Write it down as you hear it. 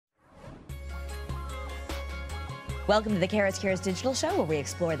Welcome to the CURES Digital Show, where we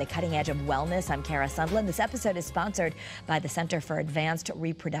explore the cutting edge of wellness. I'm Kara Sundlin. This episode is sponsored by the Center for Advanced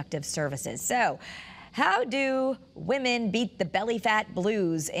Reproductive Services. So, how do women beat the belly fat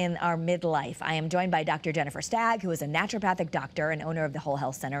blues in our midlife? I am joined by Dr. Jennifer Stagg, who is a naturopathic doctor and owner of the Whole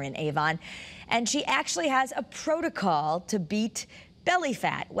Health Center in Avon. And she actually has a protocol to beat belly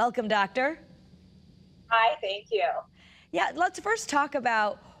fat. Welcome, doctor. Hi, thank you. Yeah, let's first talk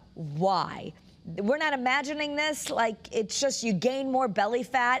about why. We're not imagining this like it's just you gain more belly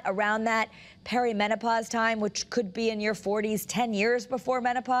fat around that perimenopause time, which could be in your 40s, 10 years before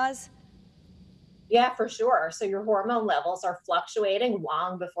menopause? Yeah, for sure. So your hormone levels are fluctuating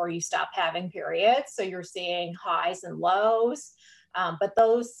long before you stop having periods. So you're seeing highs and lows, but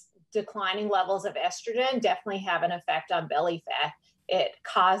those declining levels of estrogen definitely have an effect on belly fat. It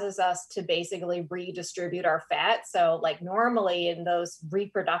causes us to basically redistribute our fat. So like normally in those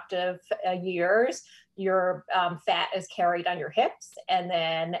reproductive years, your fat is carried on your hips. And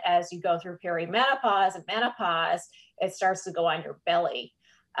then as you go through perimenopause and menopause, it starts to go on your belly,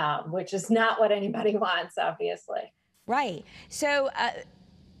 which is not what anybody wants, obviously. Right. So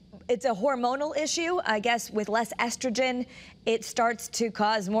it's a hormonal issue. I guess with less estrogen, it starts to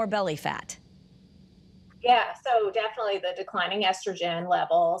cause more belly fat. Yeah, so definitely the declining estrogen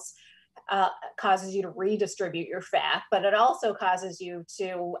levels causes you to redistribute your fat, but it also causes you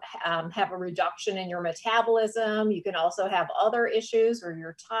to have a reduction in your metabolism. You can also have other issues where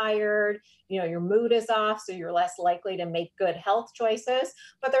you're tired, your mood is off, so you're less likely to make good health choices.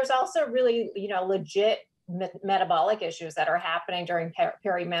 But there's also really, legit metabolic issues that are happening during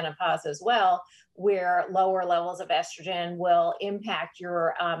perimenopause as well, where lower levels of estrogen will impact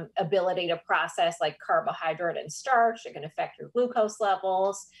your ability to process like carbohydrate and starch. It can affect your glucose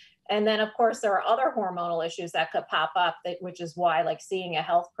levels. And then, of course, there are other hormonal issues that could pop up, which is why like seeing a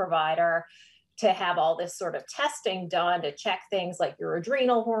health provider to have all this sort of testing done to check things like your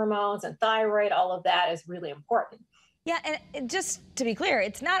adrenal hormones and thyroid, all of that is really important. Yeah, and just to be clear,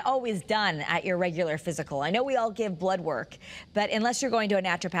 it's not always done at your regular physical. I know we all give blood work, but unless you're going to a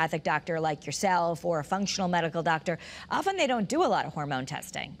naturopathic doctor like yourself or a functional medical doctor, often they don't do a lot of hormone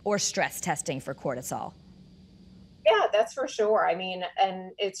testing or stress testing for cortisol. Yeah, that's for sure. I mean,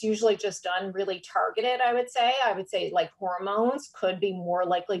 and it's usually just done really targeted, I would say. I would say like hormones could be more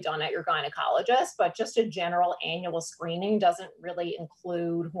likely done at your gynecologist, but just a general annual screening doesn't really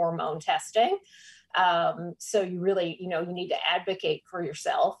include hormone testing. So you really, you need to advocate for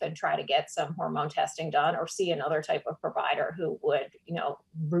yourself and try to get some hormone testing done or see another type of provider who would,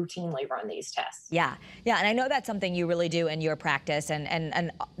 routinely run these tests. Yeah. Yeah. And I know that's something you really do in your practice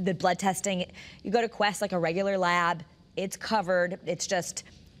and the blood testing, you go to Quest like a regular lab, it's covered. It's just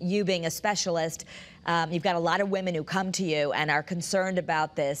you being a specialist. You've got a lot of women who come to you and are concerned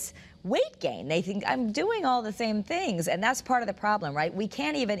about this weight gain. They think I'm doing all the same things, and that's part of the problem, right? We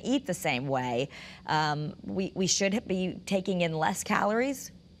can't even eat the same way. We should be taking in less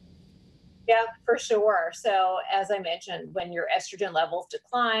calories. Yeah, for sure. So as I mentioned, when your estrogen levels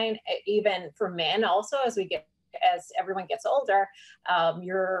decline, even for men also, as everyone gets older,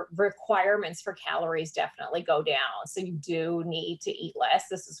 your requirements for calories definitely go down. So you do need to eat less.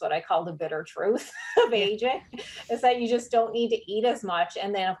 This is what I call the bitter truth of aging, is that you just don't need to eat as much.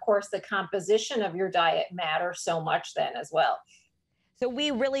 And then, of course, the composition of your diet matters so much then as well. So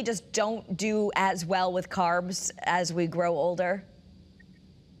we really just don't do as well with carbs as we grow older?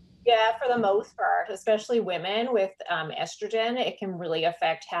 Yeah, for the most part, especially women with estrogen, it can really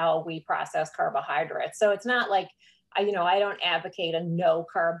affect how we process carbohydrates. So it's not like, I don't advocate a no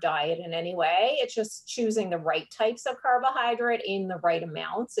carb diet in any way. It's just choosing the right types of carbohydrate in the right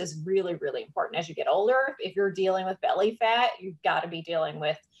amounts is really, really important as you get older. If you're dealing with belly fat, you've got to be dealing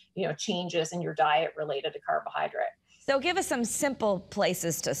with, changes in your diet related to carbohydrate. So give us some simple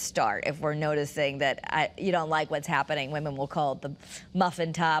places to start if we're noticing that you don't like what's happening. Women will call it the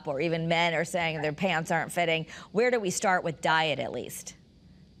muffin top, or even men are saying their pants aren't fitting. Where do we start with diet at least?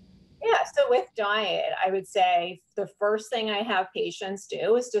 Yeah, so with diet, I would say the first thing I have patients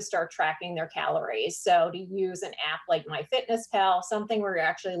do is to start tracking their calories. So to use an app like MyFitnessPal, something where you're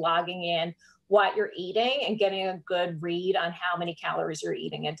actually logging in what you're eating and getting a good read on how many calories you're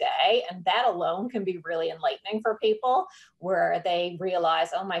eating a day. And that alone can be really enlightening for people, where they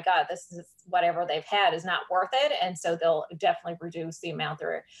realize, oh my God, this is whatever they've had is not worth it. And so they'll definitely reduce the amount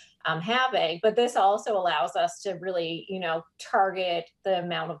they're having. But this also allows us to really, target the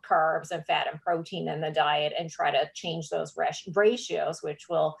amount of carbs and fat and protein in the diet and try to change those ratios, which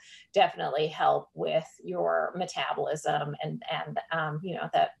will definitely help with your metabolism and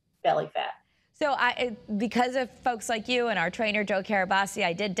that belly fat. So because of folks like you and our trainer, Joe Carabassi,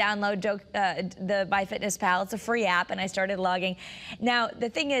 I did download the MyFitnessPal. It's a free app, and I started logging. Now, the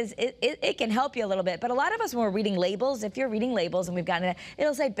thing is, it can help you a little bit, but a lot of us, when we're reading labels, if you're reading labels, and we've gotten it,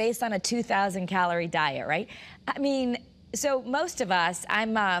 it'll say based on a 2,000 calorie diet, right? I mean, so most of us,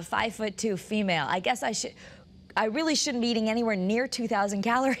 I'm a 5'2" female. I guess I really shouldn't be eating anywhere near 2,000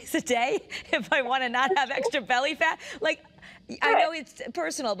 calories a day if I want to not have extra belly fat. Like, I know it's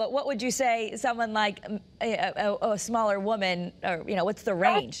personal, but what would you say someone like a smaller woman, or, you know, what's the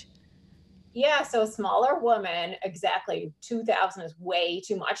range? Yeah, so a smaller woman, exactly. 2000 is way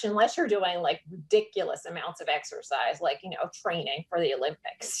too much unless you're doing like ridiculous amounts of exercise, like, training for the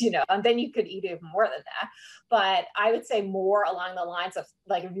Olympics, and then you could eat even more than that. But I would say more along the lines of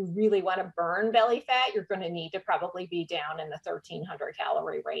like, if you really want to burn belly fat, you're going to need to probably be down in the 1,300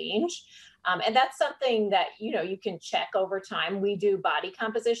 calorie range. And that's something that, you can check over time. We do body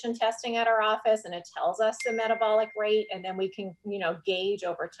composition testing at our office, and it tells us the metabolic rate. And then we can, gauge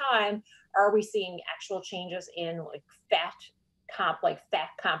over time, are we seeing actual changes in like fat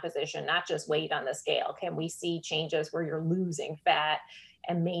composition, not just weight on the scale? Can we see changes where you're losing fat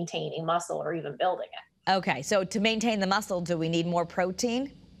and maintaining muscle or even building it? Okay, so to maintain the muscle, do we need more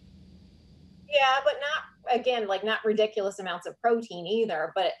protein? Yeah, but not, again, like not ridiculous amounts of protein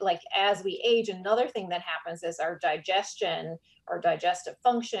either. But like as we age, another thing that happens is our digestion, our digestive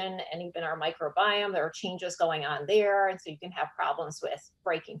function, and even our microbiome, there are changes going on there. And so you can have problems with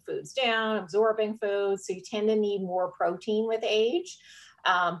breaking foods down, absorbing foods. So you tend to need more protein with age.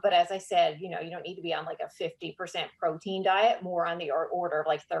 But as I said, you don't need to be on like a 50% protein diet, more on the order of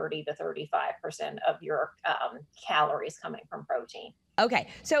like 30 to 35% of your calories coming from protein. Okay,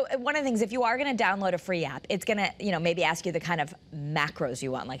 so one of the things, if you are going to download a free app, it's going to, maybe ask you the kind of macros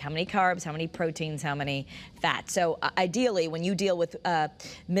you want, like how many carbs, how many proteins, how many fats. So ideally, when you deal with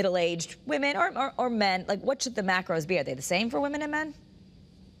middle-aged women or men, like what should the macros be? Are they the same for women and men?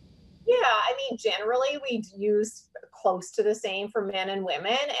 Yeah, I mean, generally we use close to the same for men and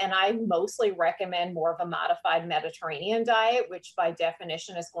women, and I mostly recommend more of a modified Mediterranean diet, which by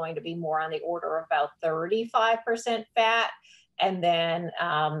definition is going to be more on the order of about 35% fat, and then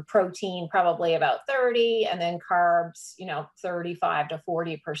protein probably about 30, and then carbs, 35 to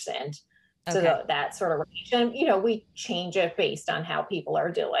 40%. So Okay. that sort of range. And, we change it based on how people are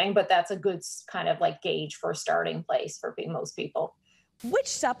doing, but that's a good kind of like gauge for a starting place for most people. Which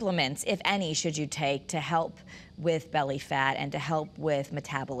supplements, if any, should you take to help with belly fat and to help with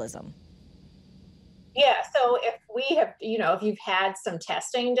metabolism? Yeah, so if we have, if you've had some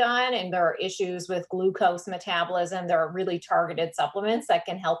testing done and there are issues with glucose metabolism, there are really targeted supplements that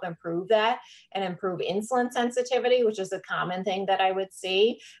can help improve that and improve insulin sensitivity, which is a common thing that I would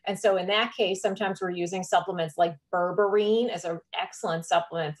see. And so in that case, sometimes we're using supplements like berberine as an excellent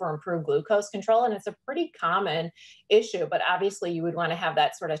supplement for improved glucose control. And it's a pretty common issue, but obviously you would want to have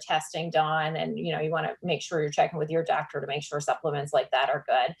that sort of testing done. And, you want to make sure you're checking with your doctor to make sure supplements like that are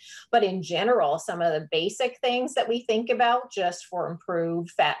good. But in general, some of the basic things that we think about just for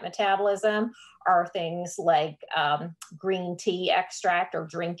improved fat metabolism are things like green tea extract, or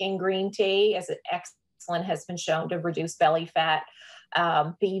drinking green tea as an excellent has been shown to reduce belly fat.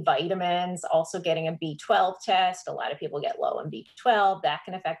 B vitamins, also getting a B12 test. A lot of people get low in B12. That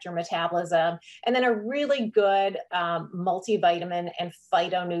can affect your metabolism. And then a really good multivitamin and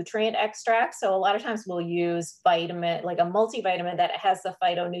phytonutrient extract. So a lot of times we'll use vitamin, like a multivitamin that has the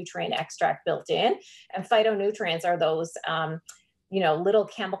phytonutrient extract built in. And phytonutrients are those little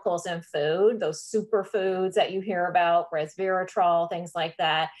chemicals in food, those superfoods that you hear about, resveratrol, things like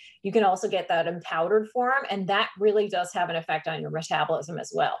that. You can also get that in powdered form, and that really does have an effect on your metabolism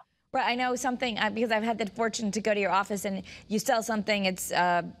as well. Right, I know something, because I've had the fortune to go to your office and you sell something, it's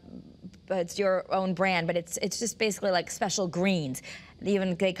your own brand, but it's just basically like special greens.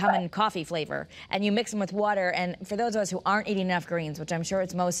 Even they come in coffee flavor, and you mix them with water. And for those of us who aren't eating enough greens, which I'm sure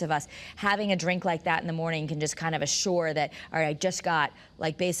it's most of us, having a drink like that in the morning can just kind of assure that, all right, I just got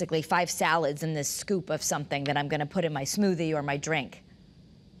like basically 5 salads in this scoop of something that I'm going to put in my smoothie or my drink.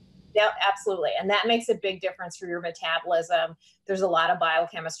 Yeah, absolutely. And that makes a big difference for your metabolism. There's a lot of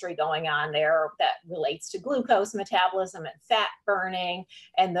biochemistry going on there that relates to glucose metabolism and fat burning.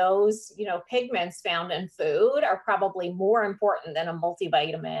 And those, pigments found in food are probably more important than a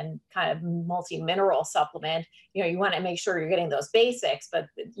multivitamin kind of multi-mineral supplement. You want to make sure you're getting those basics, but,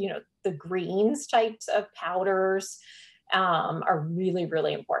 the greens types of powders are really,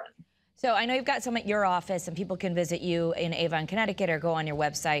 really important. So I know you've got some at your office, and people can visit you in Avon, Connecticut, or go on your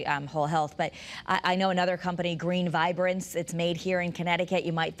website, Whole Health. But I know another company, Green Vibrance. It's made here in Connecticut.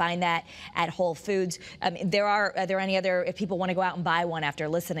 You might find that at Whole Foods. Are there any other, if people want to go out and buy one after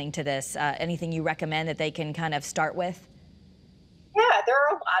listening to this, anything you recommend that they can kind of start with? Yeah, there are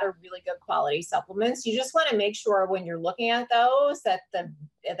a lot of really good quality supplements. You just want to make sure when you're looking at those that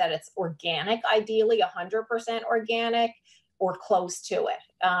it's organic, ideally 100% organic or close to it,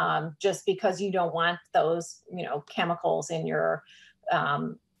 just because you don't want those, chemicals in your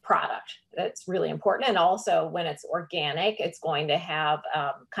product. That's really important. And also, when it's organic, it's going to have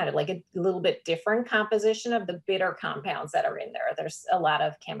kind of like a little bit different composition of the bitter compounds that are in there. There's a lot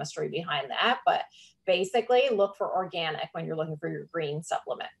of chemistry behind that, but basically look for organic when you're looking for your green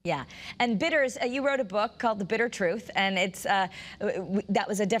supplement. Yeah, and bitters, you wrote a book called The Bitter Truth, and it's that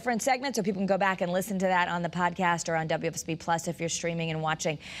was a different segment, so people can go back and listen to that on the podcast or on WFSB Plus if you're streaming and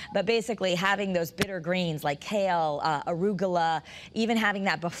watching. But basically having those bitter greens like kale, arugula, even having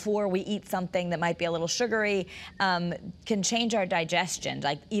that before we eat something that might be a little sugary, can change our digestion.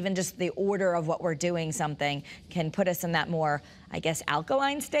 Like even just the order of what we're doing something can put us in that more, I guess,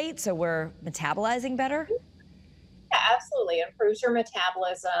 alkaline state, so we're metabolizing better? Yeah, absolutely. It improves your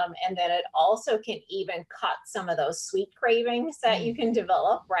metabolism. And then it also can even cut some of those sweet cravings that you can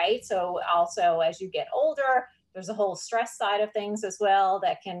develop, right? So also as you get older, there's a whole stress side of things as well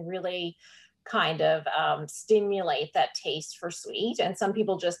that can really kind of stimulate that taste for sweet. And some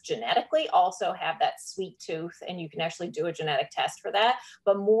people just genetically also have that sweet tooth, and you can actually do a genetic test for that.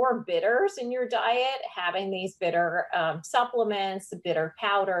 But more bitters in your diet, having these bitter supplements, the bitter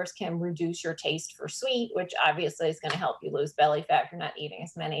powders can reduce your taste for sweet, which obviously is going to help you lose belly fat if you're not eating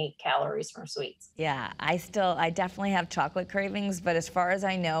as many calories from sweets. Yeah, I definitely have chocolate cravings, but as far as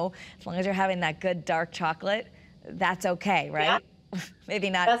I know, as long as you're having that good dark chocolate, that's okay, right? Yeah. Maybe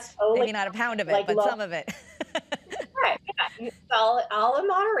not a pound of it, but some of it. Right. Yeah. All in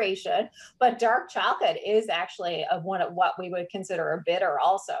moderation. But dark chocolate is actually one of what we would consider a bitter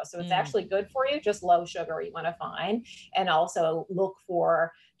also. So it's actually good for you, just low sugar you want to find. And also look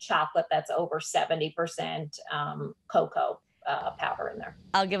for chocolate that's over 70% cocoa powder in there.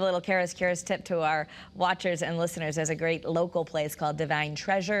 I'll give a little CURES tip to our watchers and listeners. There's a great local place called Divine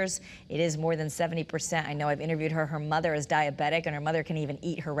Treasures. It is more than 70%. I know I've interviewed her. Her mother is diabetic, and her mother can even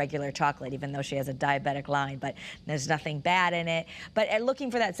eat her regular chocolate, even though she has a diabetic line, but there's nothing bad in it. But looking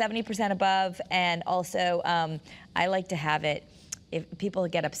for that 70% above, and also I like to have it, if people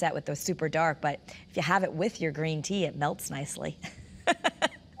get upset with those super dark, but if you have it with your green tea, it melts nicely.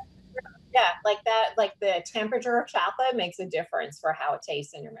 Yeah, like that, like the temperature of chocolate makes a difference for how it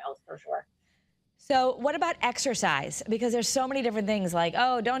tastes in your mouth, for sure. So what about exercise? Because there's so many different things like,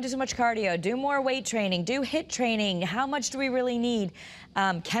 oh, don't do so much cardio, do more weight training, do HIIT training. How much do we really need?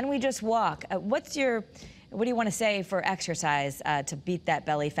 Can we just walk? What do you want to say for exercise to beat that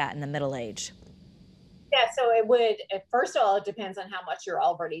belly fat in the middle age? Yeah, so it would, first of all, it depends on how much you're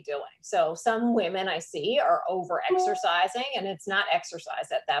already doing. So some women I see are over exercising, and it's not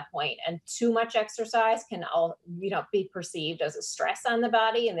exercise at that point. And too much exercise can be perceived as a stress on the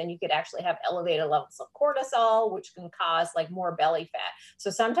body. And then you could actually have elevated levels of cortisol, which can cause like more belly fat. So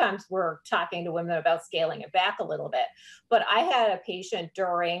sometimes we're talking to women about scaling it back a little bit. But I had a patient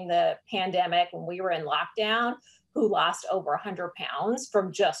during the pandemic when we were in lockdown who lost over 100 pounds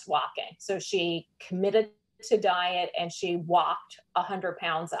from just walking. So she committed to diet and she walked 100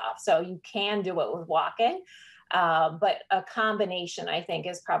 pounds off. So you can do it with walking, but a combination I think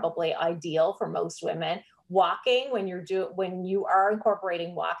is probably ideal for most women. Walking, when you are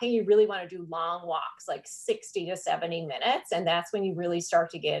incorporating walking, you really want to do long walks, like 60 to 70 minutes. And that's when you really start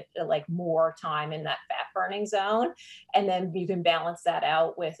to get like more time in that fat burning zone. And then you can balance that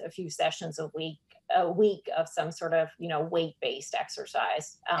out with a few sessions a week of some sort of, weight-based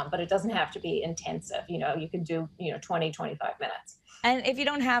exercise. But it doesn't have to be intensive. You can do, 20, 25 minutes. And if you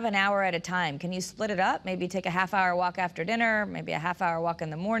don't have an hour at a time, can you split it up? Maybe take a half-hour walk after dinner, maybe a half-hour walk in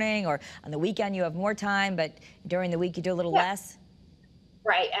the morning, or on the weekend you have more time, but during the week you do a little less?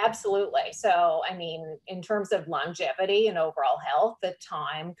 Right, absolutely. So, I mean, in terms of longevity and overall health, the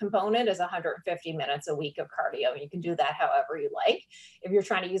time component is 150 minutes a week of cardio. You can do that however you like. If you're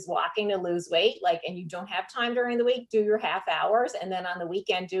trying to use walking to lose weight, and you don't have time during the week, do your half hours. And then on the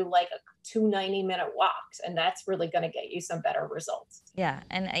weekend, do like 2 90-minute walks. And that's really going to get you some better results. Yeah.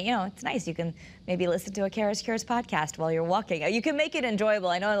 And, it's nice. You can maybe listen to a CURES podcast while you're walking. You can make it enjoyable.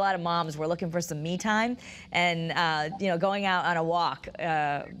 I know a lot of moms were looking for some me time and, going out on a walk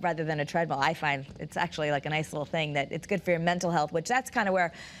rather than a treadmill. I find it's actually like a nice little thing that it's good for your mental health, which that's kind of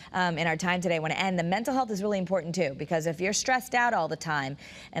where in our time today I want to end. The mental health is really important too, because if you're stressed out all the time,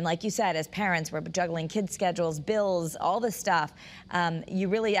 and like you said, as parents, we're juggling kids' schedules, bills, all this stuff, you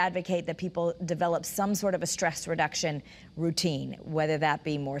really advocate that people develop some sort of a stress reduction routine, whether that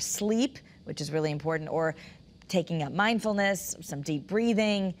be more sleep, which is really important, or taking up mindfulness, some deep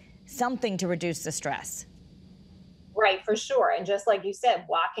breathing, something to reduce the stress. Right, for sure. And just like you said,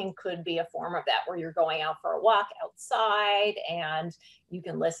 walking could be a form of that, where you're going out for a walk outside and you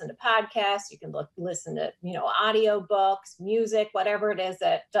can listen to podcasts, you can listen to, audio books, music, whatever it is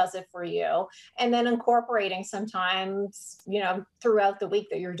that does it for you. And then incorporating sometimes, throughout the week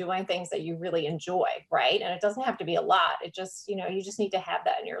that you're doing things that you really enjoy, right? And it doesn't have to be a lot. It just, you just need to have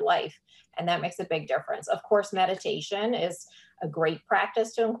that in your life. And that makes a big difference. Of course, meditation is a great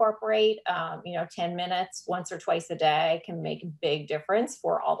practice to incorporate. 10 minutes once or twice a day can make a big difference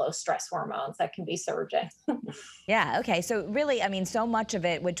for all those stress hormones that can be surging. Yeah, okay. So really, I mean, so much of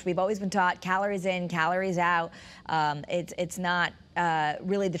it, which we've always been taught, calories in, calories out, it's not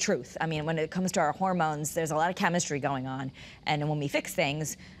really the truth. I mean, when it comes to our hormones, there's a lot of chemistry going on. And when we fix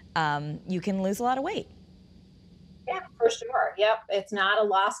things, you can lose a lot of weight. Yeah, for sure. Yep. It's not a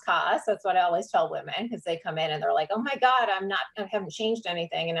lost cause. That's what I always tell women, because they come in and they're like, oh my God, I haven't changed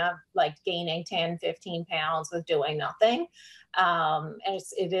anything. And I'm like gaining 10, 15 pounds with doing nothing. And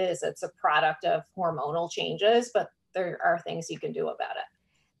it's a product of hormonal changes, but there are things you can do about it.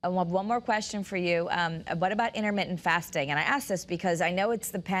 I have one more question for you. What about intermittent fasting? And I ask this because I know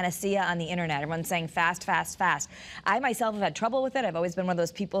it's the panacea on the internet. Everyone's saying fast, fast, fast. I myself have had trouble with it. I've always been one of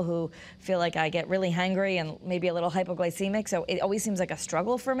those people who feel like I get really hungry and maybe a little hypoglycemic. So it always seems like a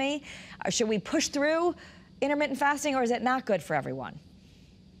struggle for me. Should we push through intermittent fasting, or is it not good for everyone?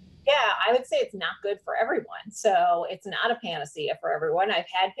 Yeah, I would say it's not good for everyone. So it's not a panacea for everyone. I've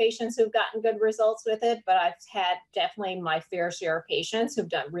had patients who've gotten good results with it, but I've had definitely my fair share of patients who've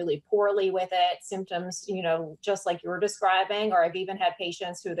done really poorly with it, symptoms, just like you were describing, or I've even had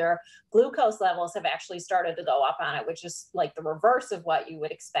patients who their glucose levels have actually started to go up on it, which is like the reverse of what you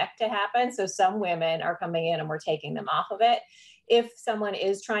would expect to happen. So some women are coming in and we're taking them off of it. If someone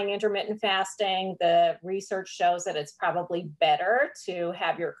is trying intermittent fasting, the research shows that it's probably better to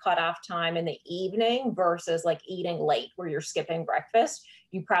have your cutoff time in the evening versus like eating late where you're skipping breakfast.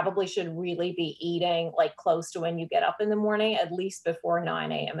 You probably should really be eating like close to when you get up in the morning, at least before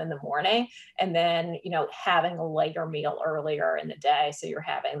 9 a.m. in the morning. And then, having a lighter meal earlier in the day. So you're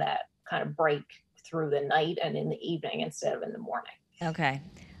having that kind of break through the night and in the evening instead of in the morning. Okay.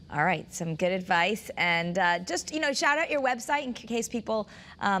 All right, some good advice. And just, shout out your website in case people,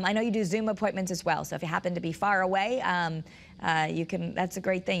 I know you do Zoom appointments as well. So if you happen to be far away, that's a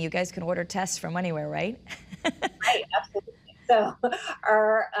great thing. You guys can order tests from anywhere, right? Right, absolutely. So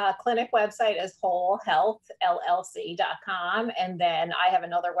our clinic website is wholehealthllc.com. And then I have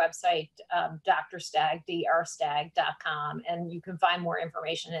another website, drstag.com. And you can find more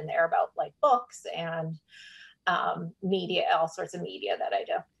information in there about like books and media, all sorts of media that I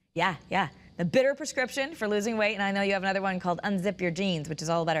do. Yeah. The bitter prescription for losing weight. And I know you have another one called Unzip Your Genes, which is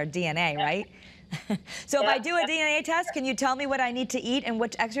all about our DNA, right? So if I do a DNA test, can you tell me what I need to eat and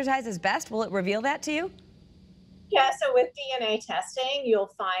which exercise is best? Will it reveal that to you? Yeah, so with DNA testing,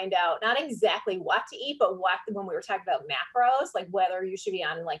 you'll find out not exactly what to eat, but when we were talking about macros, like whether you should be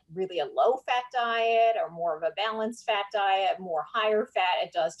on like really a low fat diet or more of a balanced fat diet, more higher fat.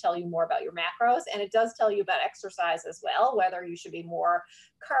 It does tell you more about your macros, and it does tell you about exercise as well, whether you should be more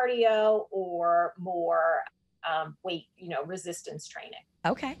cardio or more weight, resistance training.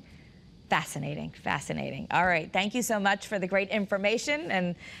 Okay. Fascinating. All right. Thank you so much for the great information,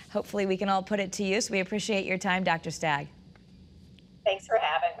 and hopefully we can all put it to use. We appreciate your time, Dr. Stagg. Thanks for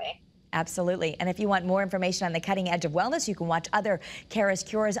having me. Absolutely. And if you want more information on the cutting edge of wellness, you can watch other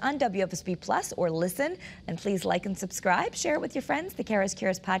CURES on WFSB Plus or listen. And please like and subscribe. Share it with your friends, the CURES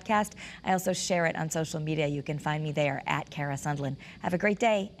podcast. I also share it on social media. You can find me there at Kara Sundlin. Have a great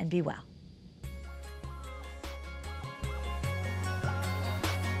day and be well.